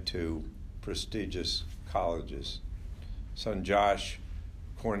went to prestigious colleges. Son Josh,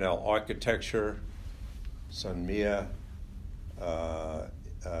 Cornell Architecture, son Mia,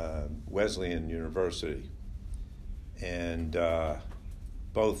 Wesleyan University. And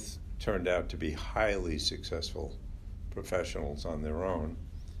both turned out to be highly successful professionals on their own.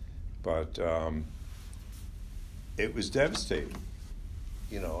 But it was devastating.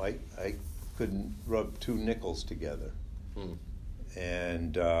 I couldn't rub two nickels together.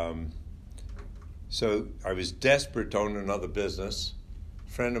 And so I was desperate to own another business.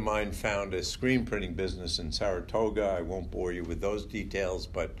 A friend of mine found a screen printing business in Saratoga. I won't bore you with those details,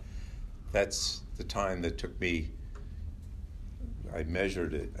 but that's the time that took me. I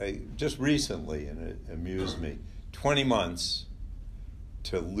measured it just recently, and it amused me. 20 months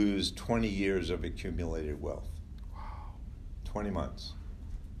to lose 20 years of accumulated wealth. Wow. 20 months.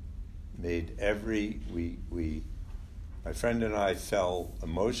 My friend and I fell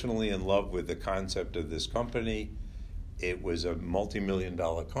emotionally in love with the concept of this company. It was a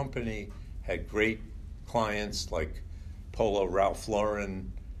multi-million-dollar company, had great clients like Polo Ralph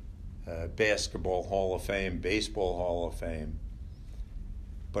Lauren, Basketball Hall of Fame, Baseball Hall of Fame.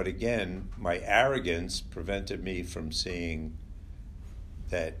 But again, my arrogance prevented me from seeing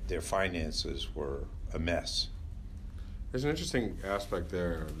that their finances were a mess. There's an interesting aspect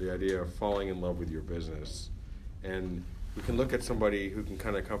there, the idea of falling in love with your business. And we can look at somebody who can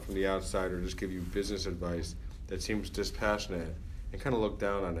kind of come from the outside or just give you business advice that seems dispassionate and kind of look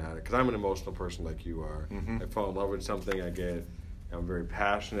down on that. Because I'm an emotional person like you are. Mm-hmm. I fall in love with something, I'm very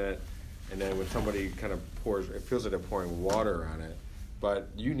passionate. And then when somebody kind of pours, it feels like they're pouring water on it. But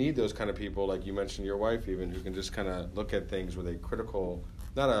you need those kind of people, like you mentioned your wife even, who can just kind of look at things with a critical,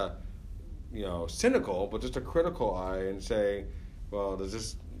 not a cynical, but just a critical eye and say, well,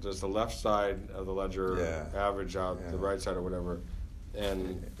 does the left side of the ledger average out the right side or whatever?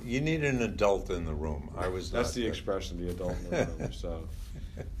 And you need an adult in the room. That's the expression, the adult in the room. So,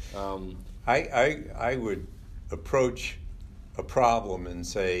 I would approach a problem and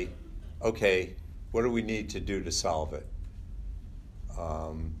say, okay, what do we need to do to solve it?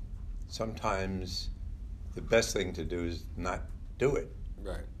 Sometimes the best thing to do is not do it.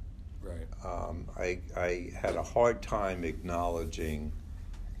 Right. I had a hard time acknowledging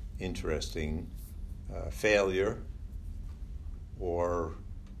interesting failure or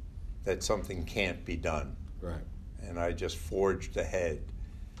that something can't be done. Right. And I just forged ahead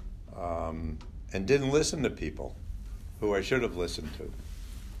and didn't listen to people who I should have listened to.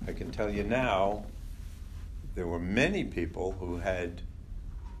 I can tell you now, there were many people who had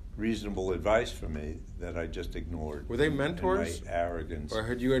reasonable advice for me that I just ignored. Were they mentors? In my arrogance. Or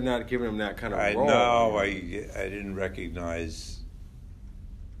had you not given them that kind of role? No, I didn't recognize,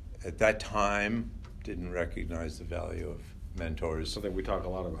 at that time, didn't recognize the value of mentors. Something we talk a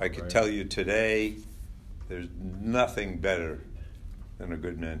lot about. I could tell you today, there's nothing better than a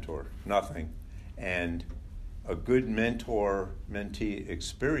good mentor. Nothing. And a good mentor-mentee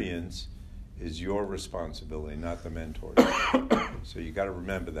experience is your responsibility, not the mentor's. So you got to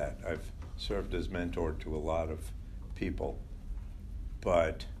remember that. I've served as mentor to a lot of people.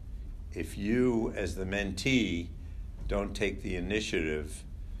 But if you, as the mentee, don't take the initiative,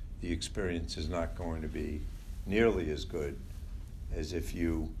 the experience is not going to be nearly as good as if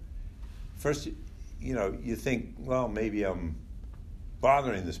you, first, you think, well, maybe I'm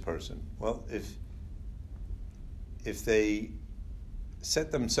bothering this person. Well, if they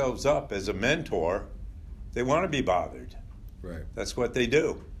set themselves up as a mentor, they want to be bothered. Right. That's what they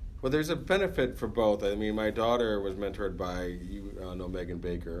do. Well, there's a benefit for both. I mean, my daughter was mentored by, you know Megan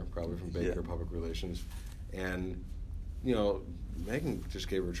Baker, probably from Baker Public Relations. And, Megan just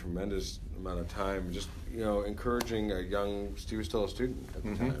gave her a tremendous amount of time, just, encouraging she was still a student at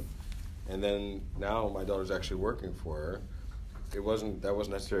the time. And then now my daughter's actually working for her. That wasn't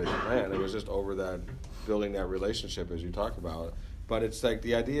necessarily the plan. It was just over that, building that relationship as you talk about. But it's like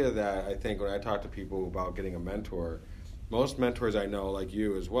the idea that I think when I talk to people about getting a mentor, most mentors I know, like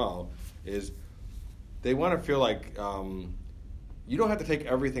you as well, is they want to feel like you don't have to take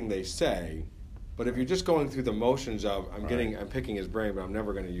everything they say, but if you're just going through the motions of I'm picking his brain, but I'm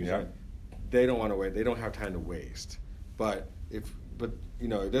never going to use it, they don't want to wait. They don't have time to waste. But it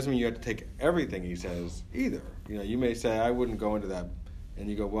doesn't mean you have to take everything he says either. You may say I wouldn't go into that, and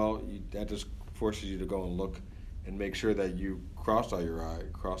you go, well, that just forces you to go and look and make sure that you crossed all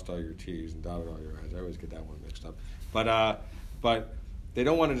your T's and dotted all your I's. I always get that one mixed up. But they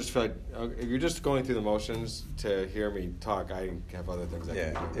don't want to just feel like if you're just going through the motions to hear me talk. I have other things I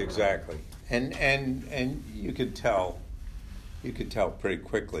can do. Exactly. And you could tell pretty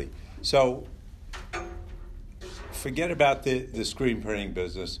quickly. So forget about the screen printing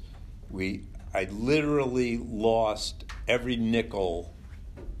business. I literally lost every nickel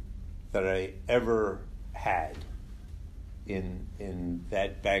that I ever had in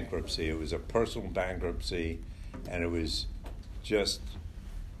that bankruptcy. It was a personal bankruptcy, and it was just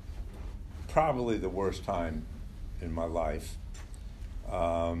probably the worst time in my life.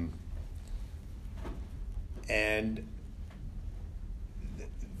 And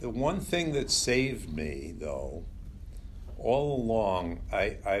the one thing that saved me, though, all along,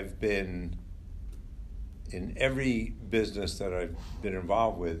 I've been, in every business that I've been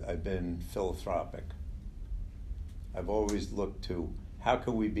involved with, I've been philanthropic. I've always looked to how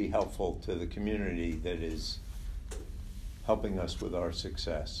can we be helpful to the community that is helping us with our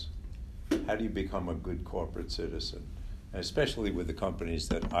success? How do you become a good corporate citizen? And especially with the companies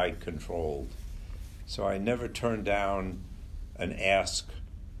that I controlled. So I never turned down an ask.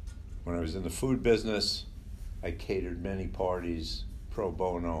 When I was in the food business, I catered many parties pro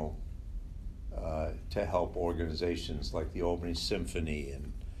bono to help organizations like the Albany Symphony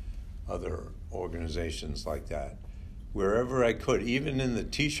and other organizations like that. Wherever I could, even in the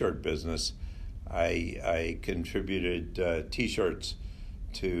T-shirt business, I contributed T-shirts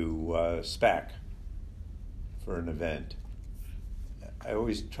to SPAC for an event. I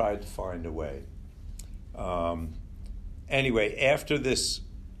always tried to find a way. Anyway, after this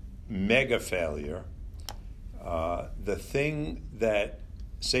mega failure, the thing that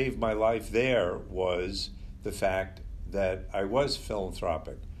saved my life there was the fact that I was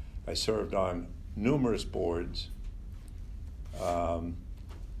philanthropic. I served on numerous boards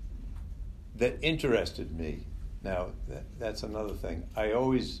that interested me. Now, that's another thing. I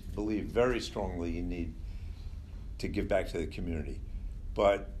always believe very strongly you need to give back to the community.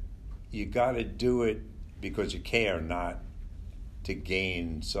 But you got to do it because you care, not to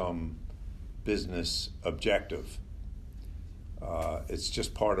gain some business objective. It's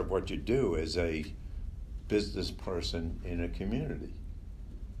just part of what you do as a business person in a community.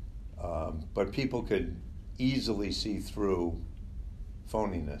 But people could easily see through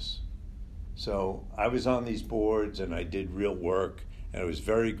phoniness. So I was on these boards and I did real work, and it was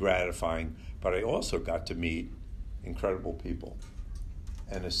very gratifying, but I also got to meet incredible people.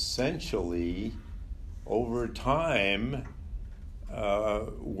 And essentially, over time,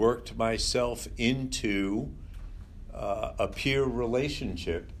 worked myself into a peer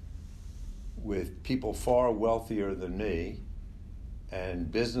relationship with people far wealthier than me,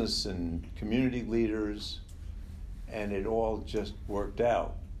 and business and community leaders, and it all just worked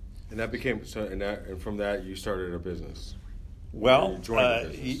out. And that became so. And from that, you started a business. Well, You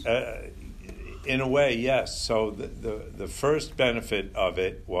joined the business. in a way, yes. So the first benefit of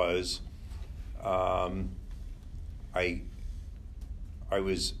it was, I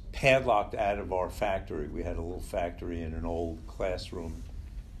was padlocked out of our factory. We had a little factory in an old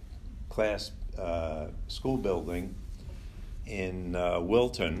school building in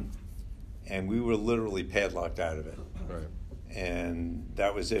Wilton, and we were literally padlocked out of it. Right. And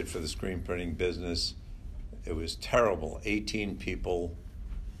that was it for the screen printing business. It was terrible. 18 people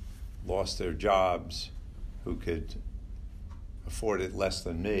lost their jobs who could afford it less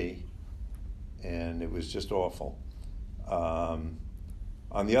than me, and it was just awful. On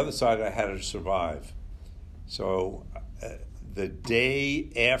the other side, I had to survive. So the day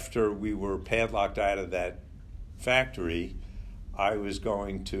after we were padlocked out of that factory, I was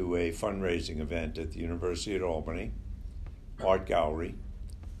going to a fundraising event at the University at Albany, Art Gallery.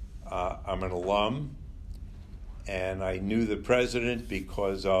 I'm an alum, and I knew the president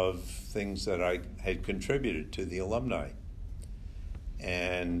because of things that I had contributed to the alumni.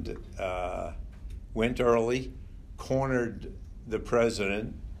 And went early, cornered the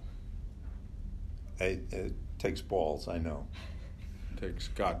president. It takes balls, I know. Takes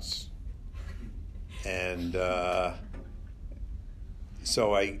guts. And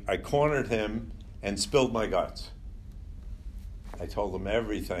so I cornered him and spilled my guts. I told him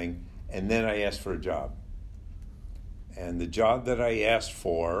everything, and then I asked for a job. And the job that I asked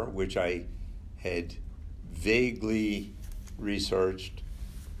for, which I had vaguely researched,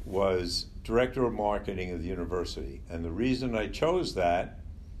 was director of marketing of the university. And the reason I chose that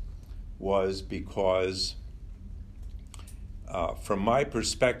was because from my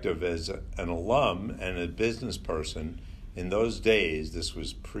perspective as an alum and a business person, in those days, this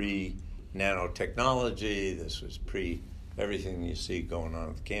was pre-nanotechnology, this was pre-everything you see going on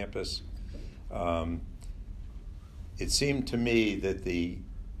at the campus. It seemed to me that the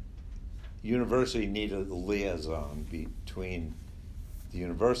university needed a liaison between the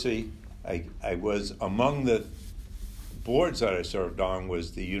university. I was among the boards that I served on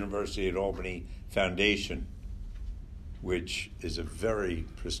was the University at Albany Foundation, which is a very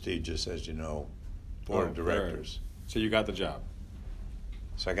prestigious, as you know, board of directors. Very. So you got the job.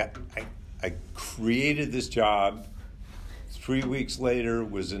 So I created this job. 3 weeks later,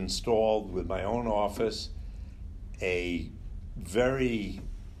 was installed with my own office, a very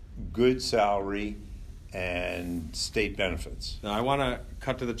good salary, and state benefits. Now, I want to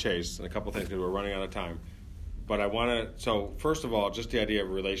cut to the chase and a couple things because we're running out of time. But I want to, so first of all, just the idea of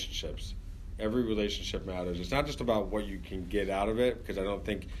relationships. Every relationship matters. It's not just about what you can get out of it, because I don't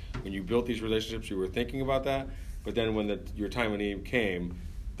think when you built these relationships you were thinking about that. But then when your time of need came,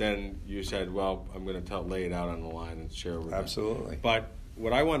 then you said, well, I'm going to lay it out on the line and share with them. Absolutely. But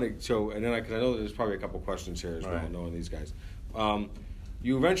what I want to, and then because I know there's probably a couple questions here as well, Right. knowing these guys.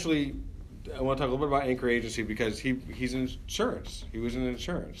 You eventually, I want to talk a little bit about Anchor Agency because he's in insurance. He was in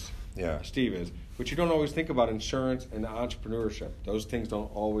insurance. Yeah. Steve is. But you don't always think about insurance and entrepreneurship. Those things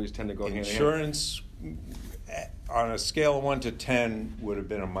don't always tend to go hand in hand. Insurance, on a scale of 1 to 10, would have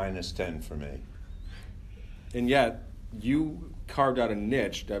been a -10 for me. And yet, you carved out a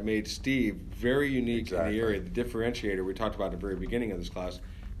niche that made Steve very unique in Exactly. the area, the differentiator we talked about at the very beginning of this class,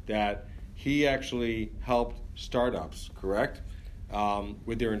 that he actually helped startups, correct,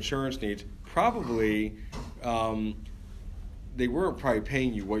 with their insurance needs. Probably, they weren't probably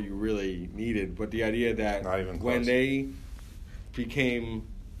paying you what you really needed, but the idea that Not even when close. they became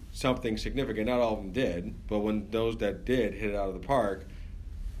something significant, not all of them did, but when those that did hit it out of the park,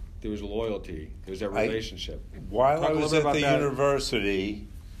 there was loyalty. There was that relationship. While Talk I a was little at bit the about that. university,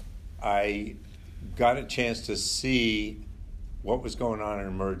 I got a chance to see what was going on in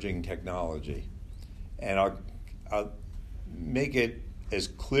emerging technology. And I'll make it as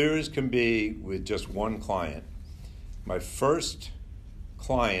clear as can be with just one client. My first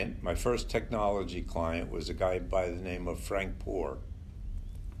client, my first technology client, was a guy by the name of Frank Poor.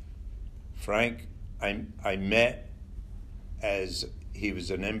 Frank, I met as he was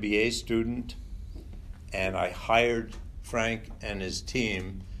an MBA student, and I hired Frank and his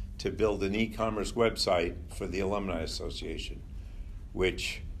team to build an e-commerce website for the Alumni Association,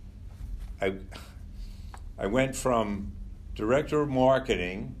 which I went from director of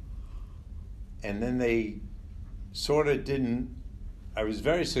marketing, and then they sort of didn't. I was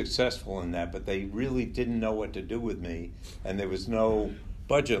very successful in that, but they really didn't know what to do with me, and there was no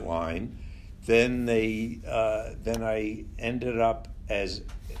budget line. Then I ended up as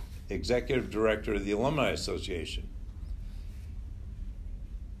executive director of the Alumni Association.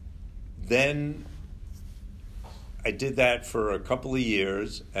 Then I did that for a couple of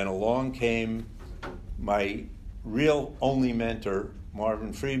years, and along came my real only mentor,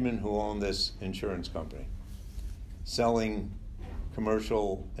 Marvin Friedman, who owned this insurance company, selling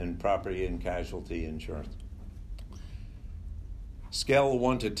commercial and property and casualty insurance. Scale of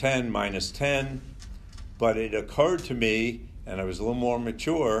 1 to 10, minus 10, but it occurred to me, and I was a little more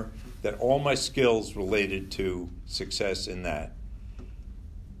mature, that all my skills related to success in that.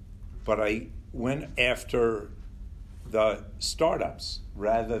 But I went after the startups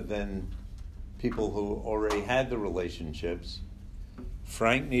rather than people who already had the relationships.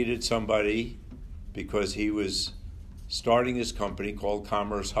 Frank needed somebody because he was starting his company called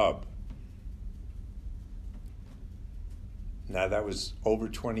Commerce Hub. Now, that was over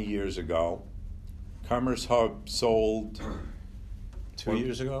 20 years ago. Commerce Hub sold 2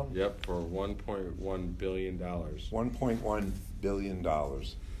 years ago? Yep, for $1.1 billion. $1.1 billion.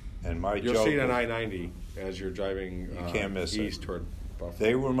 And my You'll joke see it on was- I-90 as you're driving You can't miss it. east toward Buffalo.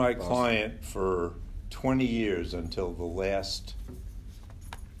 They were my Boston. client for 20 years until the last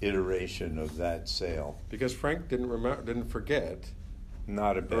iteration of that sale. Because Frank didn't forget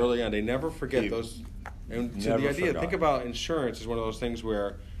Not a bit. early on. They never forget He those. And so never the idea, forgot. think about insurance is one of those things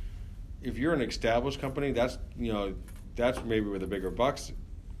where if you're an established company, that's maybe where the bigger bucks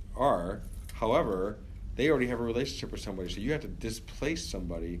are. However, they already have a relationship with somebody, so you have to displace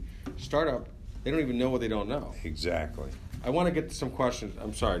somebody. Startup, they don't even know what they don't know. Exactly. I want to get to some questions.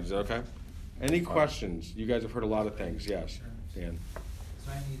 I'm sorry, is that okay? Any Fine. questions? You guys have heard a lot of things. Yes, Sure. Dan.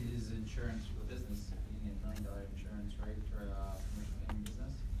 So I need is insurance for the business. You need $1 million insurance, right, for commercial family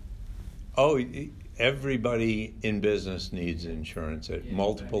business? Oh, everybody in business needs insurance at Yeah,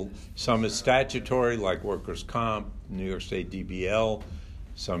 multiple. exactly. Some is statutory, like workers' comp, New York State DBL.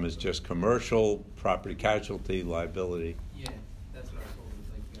 Some is just commercial, property casualty, liability. Yeah, that's what I was told. It's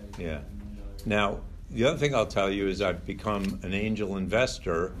like you Yeah. guys have $1 million. Now, the other thing I'll tell you is I've become an angel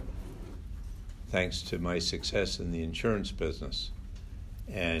investor thanks to my success in the insurance business,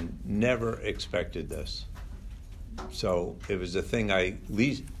 and never expected this. So it was the thing I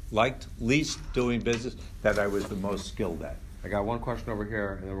liked least doing business that I was the most skilled at. I got one question over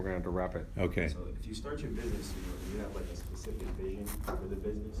here, and then we're going to have to wrap it. Okay. So if you start your business, you have like a specific vision for the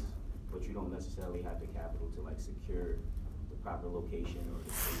business, but you don't necessarily have the capital to like secure the proper location or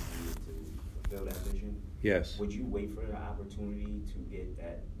the space needed to fulfill that vision. Yes. Would you wait for the opportunity to get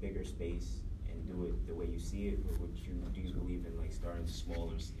that bigger space and do it the way you see it, or do you believe in like starting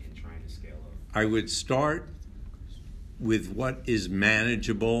smaller and trying to scale up? I would start with what is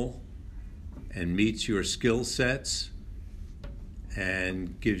manageable and meets your skill sets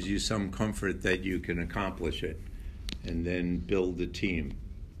and gives you some comfort that you can accomplish it, and then build a team.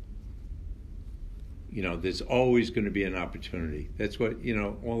 There's always going to be an opportunity. That's what,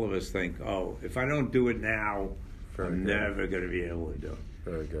 all of us think, oh, if I don't do it now, Very I'm good. never going to be able to do it.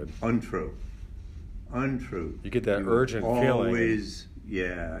 Very good. Untrue. You get that urgent feeling. Always,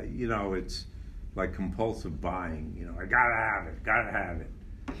 yeah. It's like compulsive buying. I gotta have it.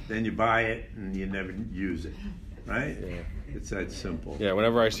 Then you buy it and you never use it, right? Yeah. It's that simple. Yeah,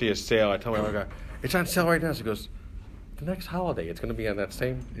 whenever I see a sale, I tell my other guy, it's on sale right now. So he goes, the next holiday, it's going to be on that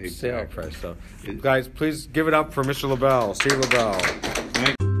same sale Exactly. price. So, guys, please give it up for Mr. LaBelle, Steve LaBelle.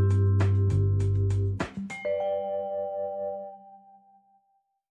 Thank